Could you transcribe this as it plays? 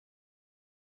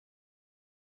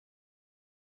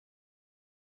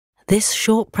This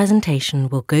short presentation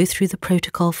will go through the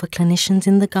protocol for clinicians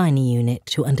in the gynae unit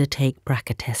to undertake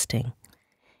BRCA testing.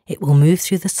 It will move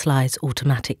through the slides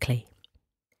automatically.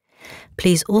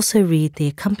 Please also read the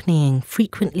accompanying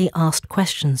Frequently Asked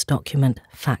Questions document,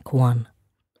 FAQ1.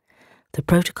 The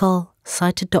protocol,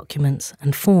 cited documents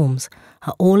and forms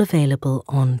are all available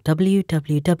on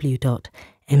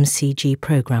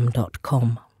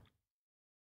www.mcgprogram.com.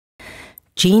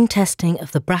 Gene testing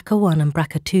of the BRCA1 and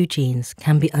BRCA2 genes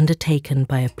can be undertaken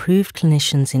by approved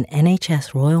clinicians in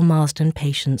NHS Royal Marsden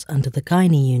patients under the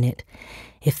gynae unit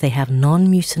if they have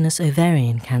non-mucinous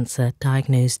ovarian cancer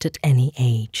diagnosed at any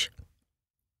age.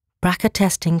 BRCA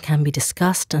testing can be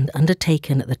discussed and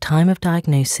undertaken at the time of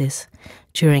diagnosis,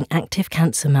 during active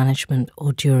cancer management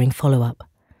or during follow-up.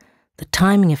 The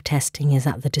timing of testing is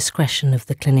at the discretion of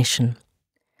the clinician.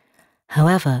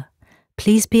 However,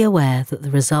 please be aware that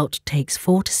the result takes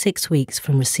 4 to 6 weeks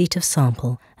from receipt of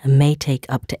sample and may take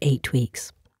up to 8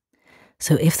 weeks.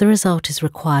 So if the result is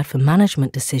required for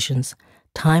management decisions,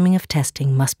 timing of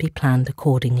testing must be planned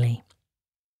accordingly.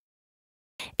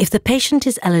 If the patient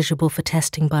is eligible for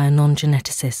testing by a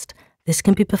non-geneticist, this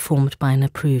can be performed by an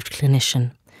approved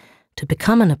clinician. To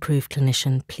become an approved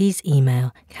clinician, please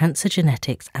email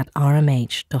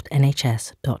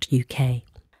cancergenetics@rmh.nhs.uk.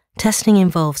 Testing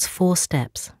involves 4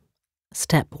 steps.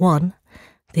 Step 1.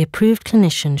 The approved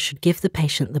clinician should give the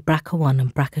patient the BRCA1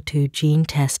 and BRCA2 gene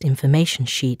test information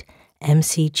sheet,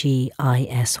 MCG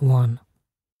ELM3b.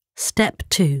 Step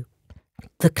 2.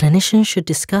 The clinician should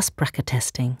discuss BRCA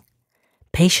testing.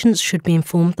 Patients should be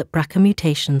informed that BRCA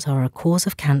mutations are a cause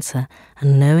of cancer,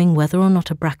 and knowing whether or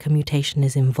not a BRCA mutation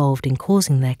is involved in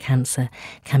causing their cancer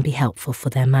can be helpful for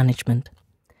their management.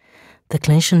 The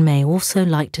clinician may also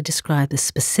like to describe the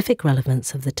specific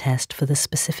relevance of the test for the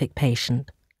specific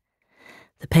patient.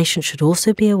 The patient should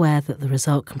also be aware that the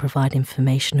result can provide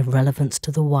information of relevance to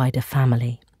the wider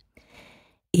family.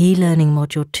 E-Learning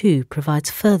Module 2 provides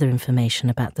further information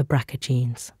about the BRCA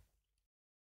genes.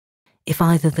 If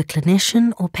either the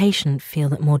clinician or patient feel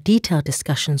that more detailed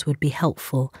discussions would be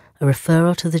helpful, a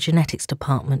referral to the genetics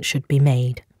department should be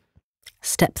made.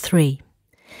 Step 3.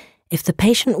 If the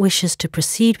patient wishes to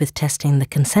proceed with testing, the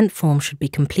consent form should be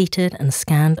completed and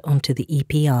scanned onto the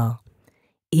EPR.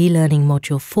 E-Learning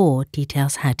Module 4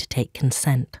 details how to take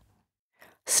consent.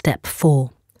 Step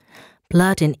 4.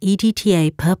 Blood in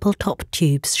EDTA purple top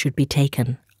tubes should be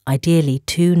taken, ideally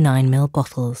 2 9ml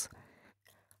bottles.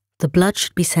 The blood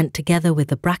should be sent together with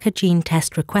the BRCA gene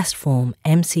test request form,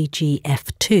 MCG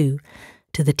F2,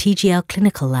 to the TGL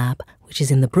Clinical Lab, which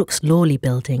is in the Brooks Lawley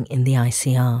building in the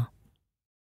ICR.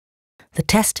 The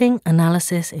testing,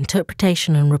 analysis,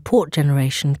 interpretation and report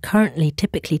generation currently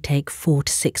typically take 4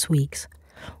 to 6 weeks.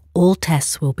 All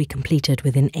tests will be completed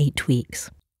within 8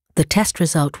 weeks. The test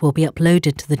result will be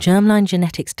uploaded to the Germline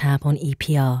Genetics tab on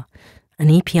EPR. An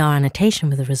EPR annotation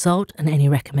with the result and any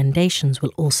recommendations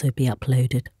will also be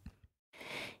uploaded.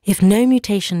 If no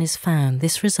mutation is found,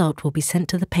 this result will be sent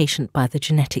to the patient by the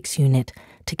genetics unit,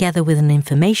 together with an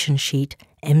information sheet,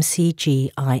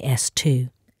 MCG IS2.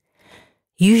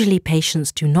 Usually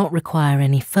patients do not require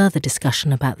any further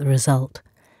discussion about the result,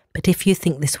 but if you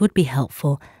think this would be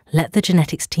helpful, let the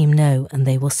genetics team know and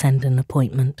they will send an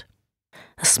appointment.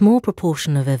 A small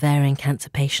proportion of ovarian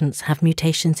cancer patients have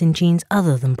mutations in genes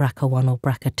other than BRCA1 or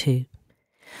BRCA2.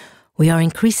 We are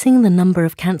increasing the number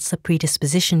of cancer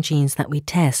predisposition genes that we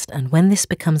test, and when this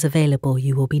becomes available,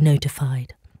 you will be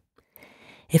notified.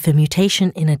 If a mutation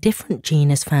in a different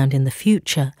gene is found in the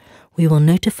future, we will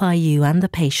notify you and the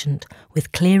patient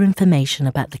with clear information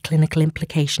about the clinical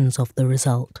implications of the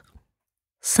result.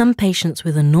 Some patients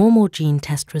with a normal gene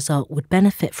test result would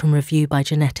benefit from review by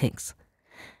genetics.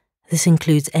 This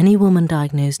includes any woman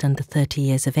diagnosed under 30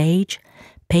 years of age,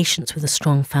 patients with a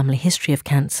strong family history of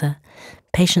cancer,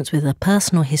 patients with a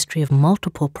personal history of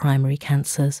multiple primary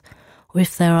cancers, or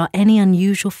if there are any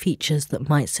unusual features that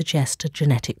might suggest a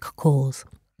genetic cause.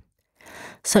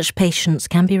 Such patients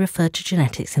can be referred to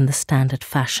genetics in the standard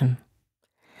fashion.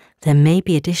 There may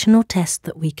be additional tests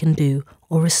that we can do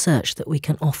or research that we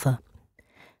can offer.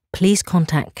 Please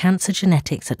contact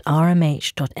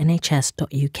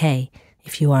cancergenetics@rmh.nhs.uk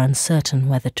if you are uncertain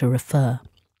whether to refer.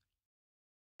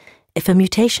 If a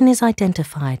mutation is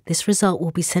identified, this result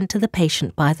will be sent to the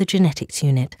patient by the genetics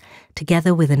unit,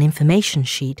 together with an information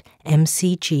sheet,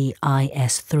 MCG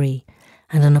IS3,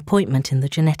 and an appointment in the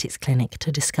genetics clinic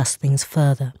to discuss things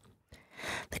further.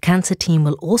 The cancer team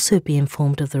will also be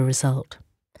informed of the result.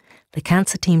 The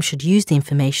cancer team should use the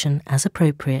information as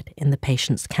appropriate in the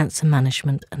patient's cancer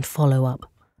management and follow-up.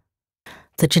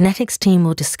 The genetics team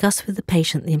will discuss with the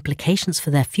patient the implications for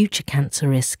their future cancer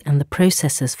risk and the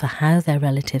processes for how their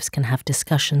relatives can have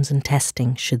discussions and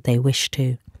testing should they wish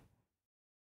to.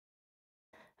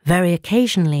 Very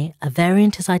occasionally, a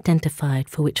variant is identified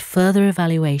for which further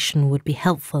evaluation would be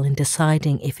helpful in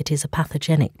deciding if it is a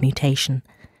pathogenic mutation.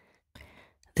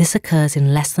 This occurs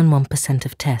in less than 1%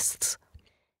 of tests.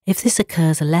 If this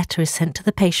occurs, a letter is sent to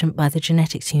the patient by the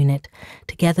genetics unit,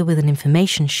 together with an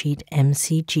information sheet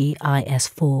MCG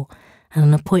ELM3b and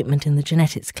an appointment in the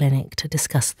genetics clinic to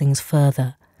discuss things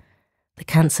further. The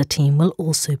cancer team will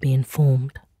also be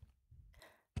informed.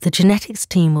 The genetics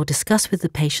team will discuss with the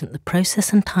patient the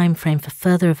process and time frame for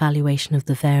further evaluation of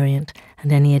the variant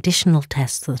and any additional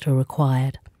tests that are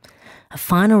required. A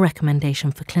final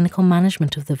recommendation for clinical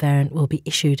management of the variant will be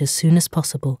issued as soon as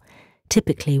possible,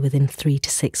 typically within 3 to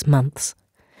 6 months.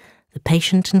 The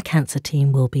patient and cancer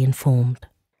team will be informed.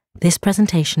 This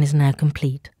presentation is now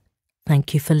complete.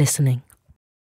 Thank you for listening.